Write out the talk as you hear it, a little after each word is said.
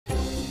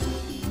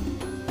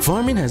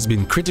Farming has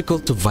been critical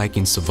to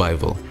Viking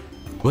survival,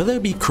 whether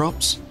it be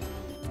crops,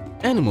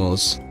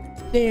 animals.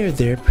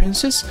 There,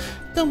 princess,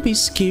 don't be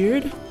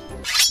scared.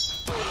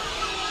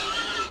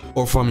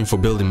 Or farming for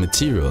building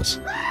materials.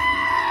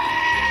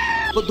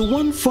 But the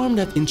one farm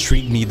that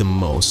intrigued me the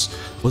most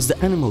was the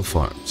animal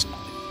farms.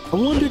 I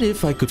wondered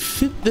if I could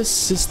fit this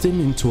system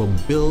into a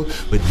build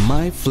with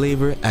my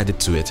flavor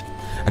added to it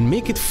and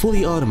make it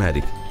fully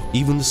automatic,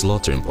 even the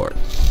slaughtering part.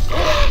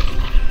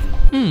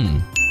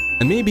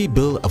 And maybe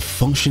build a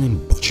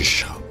functioning butcher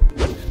shop.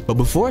 But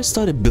before I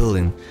started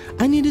building,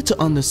 I needed to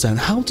understand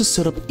how to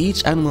set up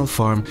each animal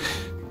farm,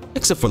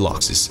 except for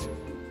Lox's.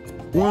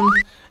 1,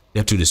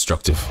 they're too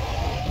destructive.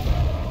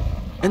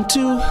 And 2,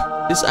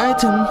 this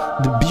item,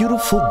 the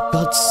beautiful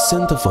gut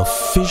scent of a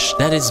fish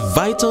that is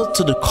vital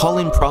to the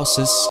culling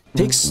process,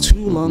 takes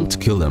too long to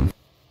kill them.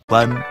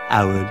 1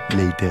 hour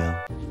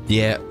later.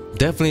 Yeah,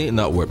 definitely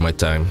not worth my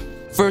time.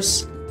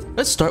 First,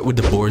 let's start with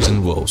the boars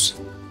and wolves.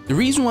 The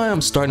reason why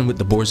I'm starting with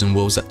the boars and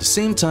wolves at the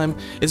same time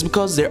is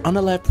because their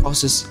unalive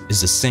process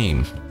is the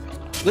same.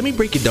 Let me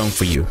break it down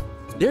for you.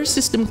 Their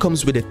system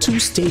comes with a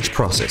 2-stage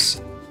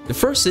process. The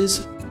first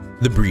is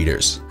the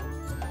breeders.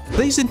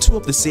 Placing 2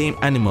 of the same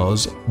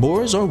animals,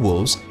 boars or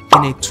wolves,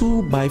 in a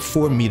 2 by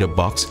 4 meter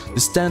box to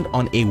stand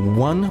on a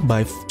 1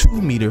 by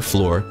 2 meter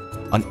floor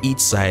on each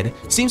side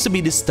seems to be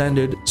the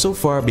standard so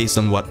far based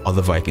on what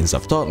other Vikings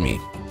have taught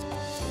me.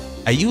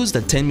 I used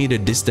a 10 meter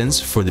distance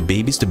for the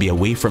babies to be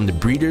away from the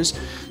breeders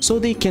so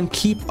they can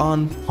keep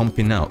on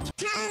pumping out.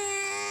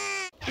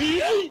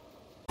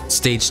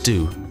 Stage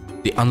 2.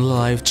 The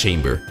unalive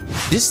chamber.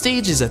 This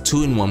stage is a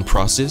 2-in-1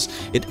 process.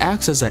 It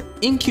acts as an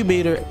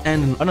incubator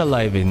and an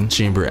unaliving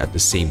chamber at the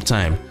same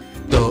time.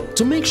 Though,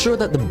 to make sure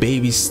that the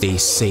babies stay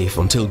safe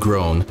until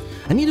grown,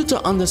 I needed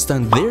to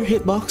understand their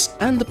hitbox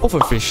and the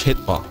pufferfish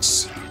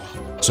hitbox.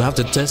 So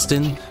after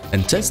testing,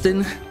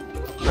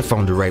 I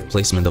found the right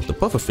placement of the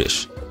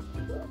pufferfish.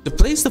 To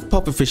place the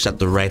pufferfish at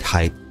the right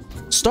height,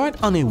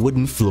 start on a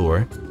wooden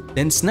floor,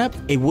 then snap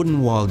a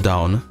wooden wall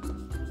down.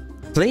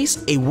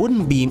 Place a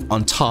wooden beam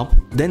on top,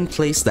 then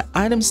place the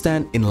item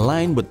stand in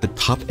line with the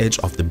top edge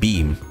of the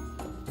beam.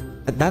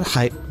 At that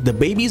height, the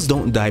babies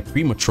don't die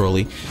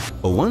prematurely,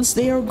 but once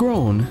they are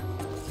grown...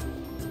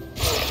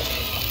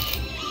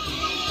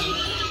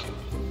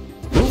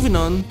 Moving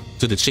on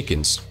to the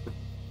chickens.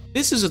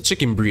 This is a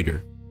chicken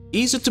breeder.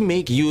 Easy to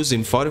make,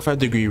 using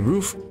 45-degree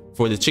roof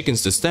for the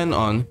chickens to stand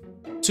on,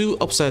 2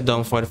 upside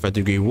down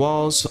 45-degree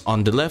walls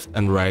on the left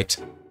and right,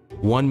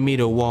 1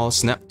 meter wall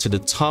snapped to the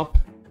top,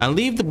 and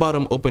leave the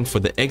bottom open for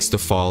the eggs to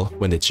fall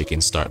when the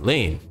chickens start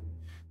laying.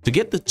 To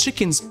get the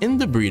chickens in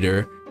the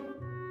breeder,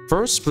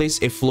 first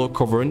place a floor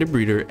cover in the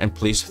breeder and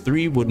place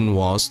 3 wooden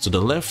walls to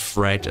the left,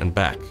 right, and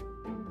back.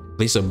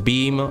 Place a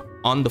beam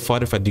on the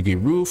 45-degree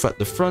roof at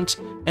the front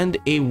and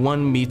a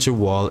 1 meter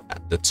wall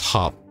at the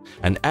top,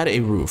 and add a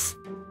roof.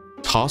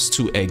 Toss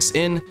 2 eggs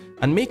in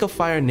and make a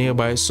fire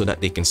nearby so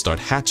that they can start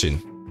hatching.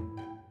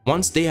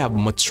 Once they have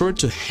matured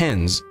to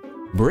hens,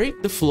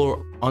 break the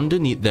floor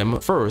underneath them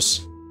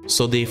first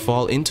so they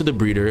fall into the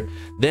breeder,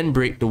 then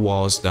break the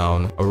walls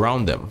down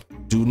around them.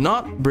 Do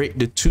not break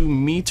the 2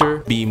 meter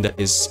beam that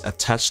is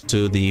attached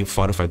to the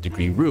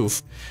 45-degree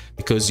roof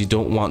because you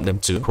don't want them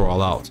to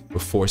crawl out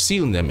before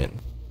sealing them in.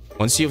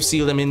 Once you have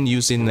sealed them in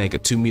using like a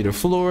 2 meter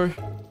floor,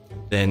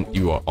 then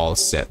you are all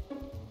set.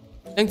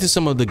 Thanks to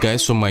some of the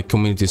guys from my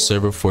community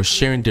server for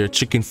sharing their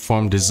chicken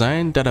farm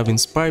design that have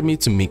inspired me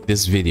to make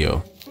this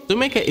video. To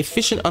make an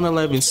efficient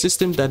unaliving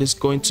system that is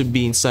going to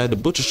be inside the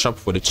butcher shop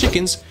for the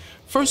chickens,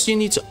 first you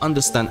need to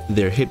understand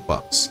their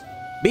hitbox.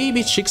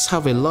 Baby chicks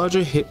have a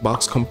larger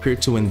hitbox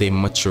compared to when they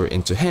mature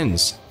into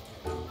hens.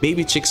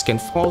 Baby chicks can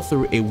fall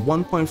through a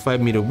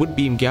 1.5 meter wood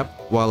beam gap,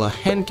 while a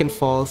hen can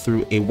fall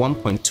through a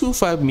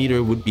 1.25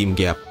 meter wood beam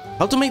gap.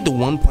 How to make the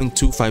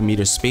 1.25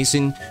 meter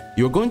spacing?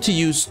 You're going to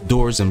use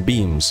doors and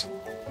beams.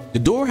 The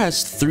door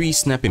has 3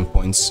 snapping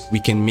points we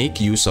can make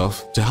use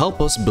of to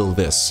help us build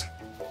this.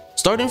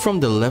 Starting from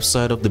the left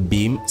side of the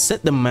beam,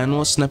 set the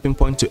manual snapping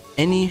point to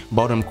any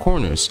bottom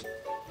corners.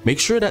 Make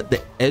sure that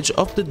the edge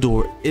of the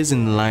door is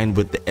in line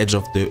with the edge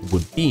of the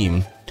wood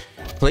beam.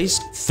 Place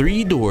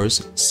 3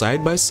 doors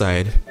side by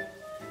side.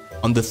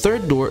 On the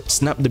 3rd door,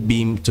 snap the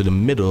beam to the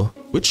middle,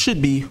 which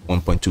should be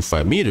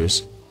 1.25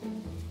 meters.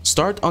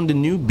 Start on the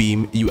new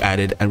beam you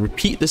added and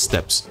repeat the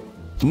steps.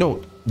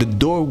 Note, the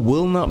door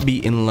will not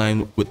be in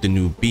line with the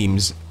new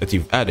beams that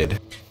you've added.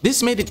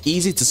 This made it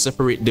easy to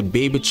separate the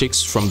baby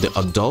chicks from the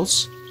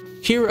adults.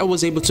 Here I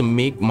was able to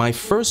make my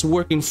first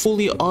working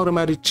fully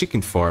automatic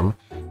chicken farm.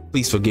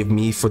 Please forgive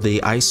me for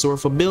the eyesore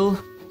of a bill.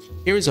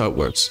 Here is how it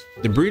works.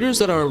 The breeders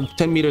that are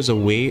 10 meters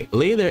away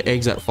lay their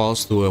eggs that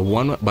falls through a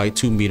 1 by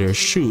 2 meter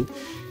chute.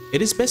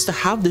 It is best to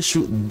have the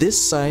chute this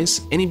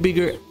size. Any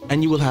bigger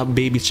and you will have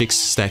baby chicks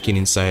stacking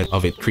inside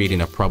of it,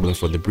 creating a problem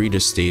for the breeder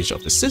stage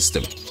of the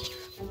system.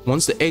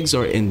 Once the eggs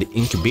are in the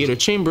incubator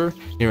chamber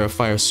near a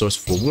fire source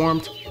for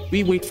warmth,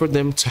 we wait for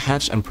them to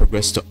hatch and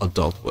progress to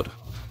adulthood.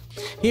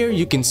 Here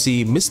you can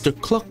see Mr.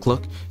 Cluck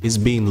Cluck is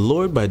being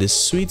lured by the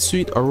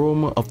sweet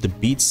aroma of the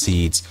beet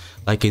seeds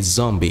like a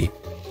zombie.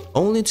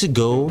 only to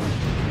go.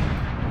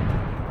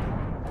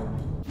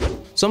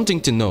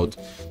 Something to note,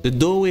 the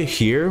doorway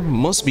here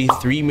must be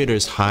 3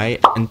 meters high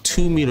and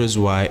 2 meters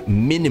wide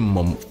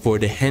minimum for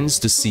the hens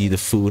to see the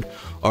food,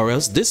 or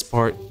else this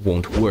part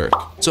won't work.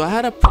 So I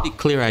had a pretty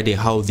clear idea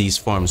how these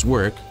farms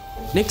work.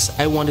 Next,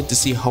 I wanted to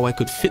see how I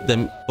could fit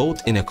them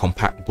both in a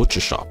compact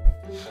butcher shop.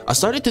 I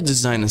started to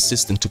design a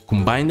system to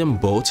combine them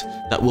both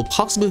that will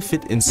possibly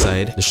fit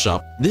inside the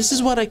shop. This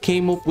is what I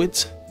came up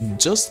with,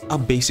 just a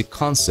basic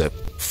concept.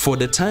 For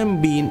the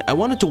time being, I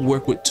wanted to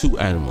work with 2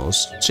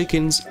 animals,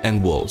 chickens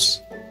and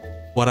wolves.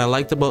 What I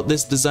liked about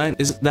this design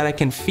is that I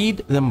can feed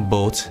them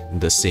both in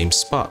the same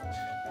spot.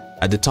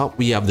 At the top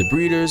we have the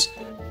breeders,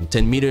 and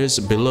 10 meters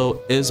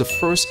below is the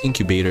first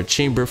incubator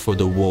chamber for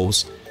the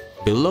wolves.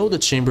 Below the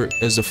chamber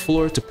is the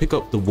floor to pick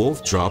up the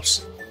wolf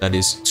drops that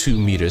is 2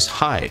 meters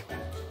high.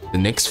 The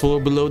next floor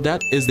below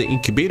that is the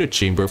incubator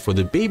chamber for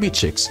the baby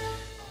chicks.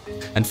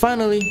 And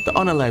finally, the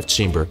unalive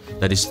chamber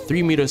that is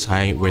 3 meters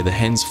high where the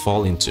hens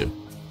fall into.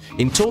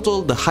 In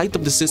total, the height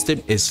of the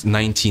system is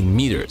 19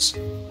 meters.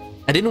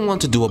 I didn't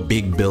want to do a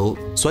big build,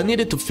 so I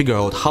needed to figure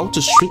out how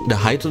to shrink the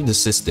height of the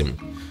system.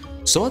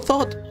 So I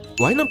thought,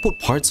 why not put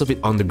parts of it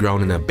on the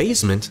ground in a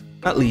basement,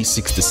 at least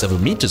 6 to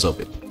 7 meters of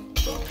it.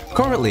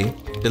 Currently,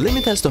 the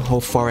limit as to how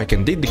far I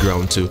can dig the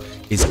ground to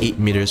is 8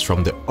 meters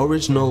from the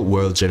original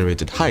world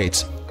generated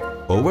height.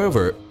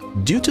 However,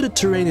 due to the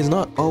terrain is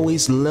not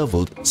always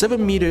leveled,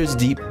 7 meters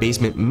deep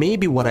basement may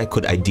be what I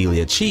could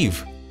ideally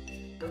achieve.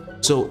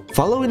 So,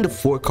 following the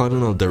 4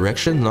 cardinal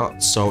direction,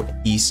 north, south,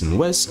 east, and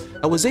west,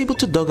 I was able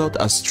to dug out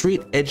a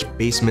straight edge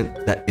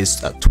basement that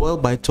is a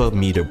 12 by 12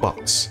 meter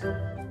box.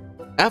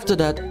 After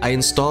that, I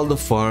installed the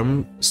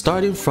farm,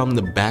 starting from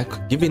the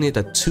back, giving it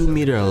a 2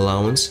 meter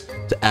allowance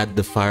to add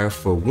the fire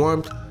for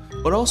warmth,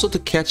 but also to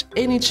catch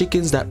any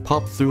chickens that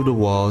pop through the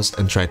walls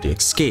and try to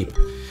escape.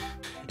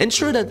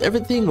 Ensure that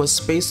everything was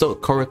spaced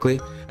out correctly,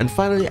 and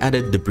finally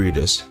added the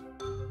breeders.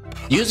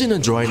 Using a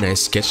drawing I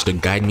sketched to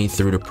guide me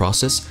through the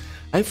process,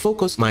 I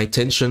focused my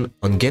attention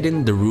on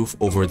getting the roof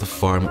over the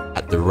farm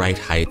at the right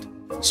height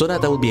so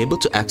that I would be able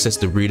to access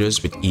the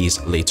breeders with ease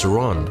later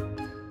on.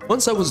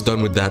 Once I was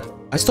done with that,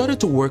 I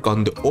started to work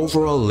on the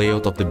overall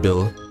layout of the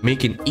bill,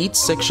 making each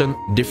section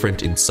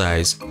different in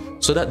size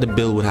so that the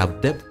bill would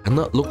have depth and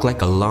not look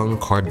like a long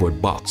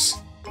cardboard box.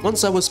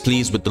 Once I was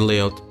pleased with the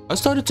layout, I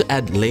started to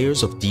add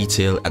layers of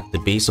detail at the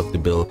base of the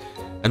bill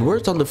and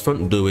worked on the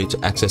front doorway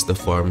to access the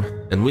farm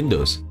and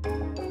windows.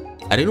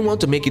 I didn't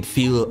want to make it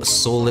feel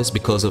soulless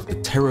because of the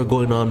terror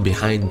going on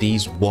behind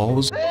these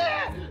walls,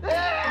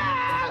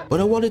 but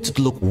I wanted it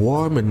to look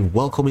warm and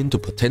welcoming to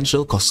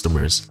potential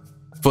customers.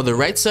 For the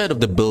right side of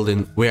the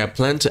building where I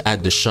planned to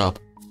add the shop,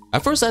 I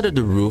first added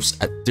the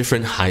roofs at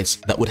different heights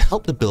that would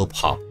help the bill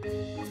pop.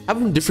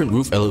 Having different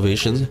roof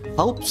elevations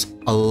helps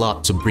a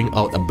lot to bring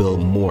out a bill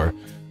more.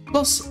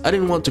 Plus, I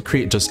didn't want to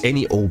create just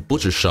any old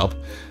butcher shop.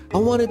 I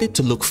wanted it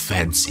to look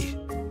fancy.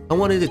 I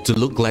wanted it to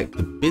look like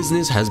the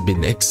business has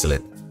been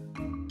excellent.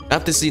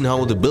 After seeing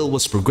how the build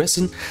was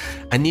progressing,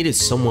 I needed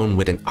someone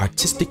with an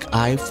artistic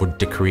eye for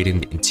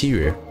decorating the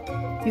interior.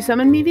 You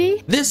summoned me,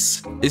 V?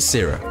 This is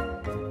Sarah.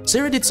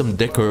 Sarah did some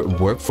decor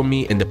work for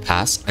me in the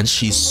past and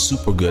she's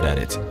super good at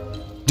it.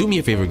 Do me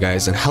a favor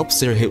guys and help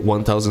Sarah hit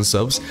 1000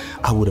 subs,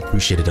 I would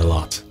appreciate it a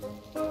lot.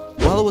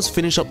 While I was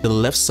finishing up the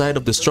left side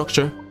of the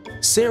structure,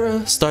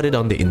 Sarah started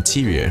on the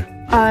interior.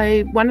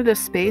 I wanted a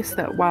space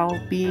that, while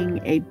being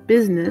a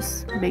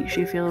business, makes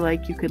you feel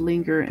like you could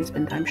linger and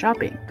spend time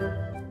shopping.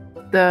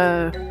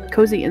 The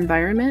cozy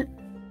environment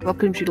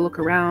welcomes you to look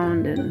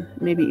around and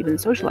maybe even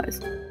socialize.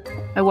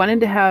 I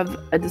wanted to have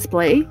a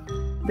display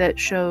that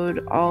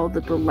showed all the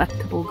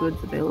delectable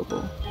goods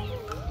available.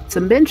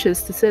 Some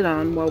benches to sit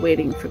on while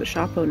waiting for the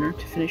shop owner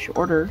to finish your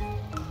order,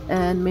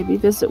 and maybe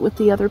visit with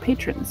the other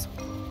patrons.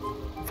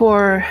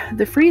 For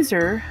the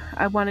freezer,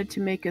 I wanted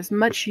to make as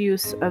much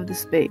use of the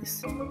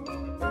space.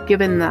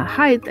 Given the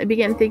height, I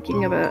began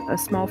thinking of a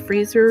small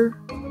freezer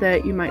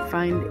that you might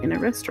find in a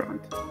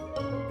restaurant.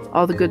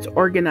 All the goods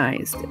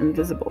organized and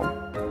visible.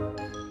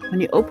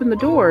 When you open the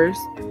doors,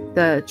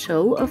 the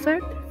chill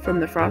effect from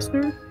the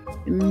frosner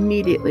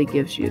immediately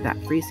gives you that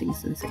freezing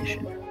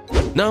sensation.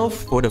 Now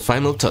for the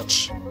final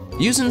touch.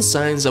 Using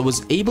signs, I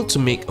was able to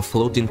make a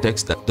floating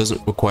text that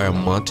doesn't require a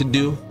mod to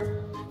do.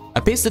 I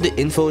pasted the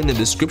info in the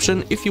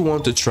description if you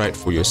want to try it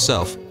for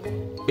yourself.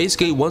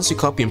 Basically, once you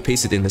copy and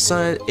paste it in the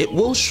sign, it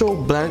will show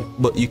blank,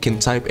 but you can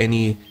type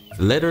any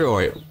letter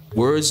or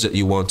words that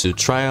you want to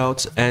try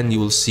out and you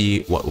will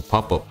see what will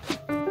pop up.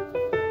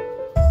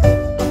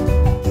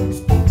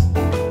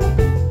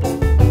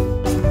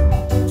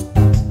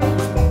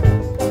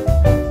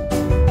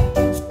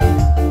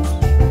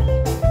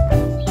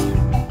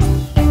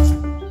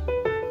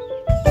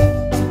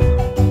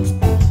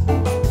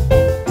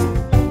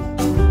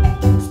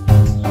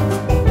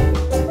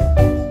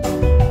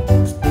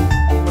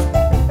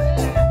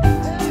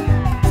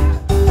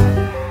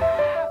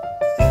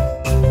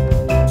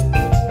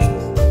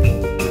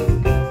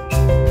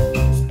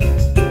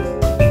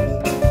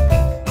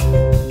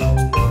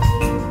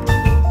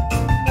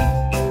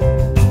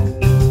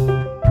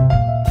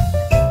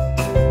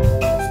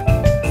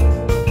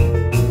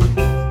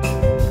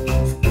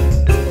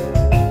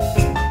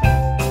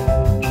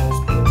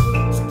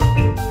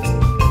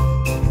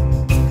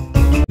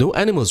 No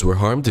animals were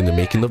harmed in the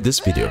making of this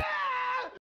video.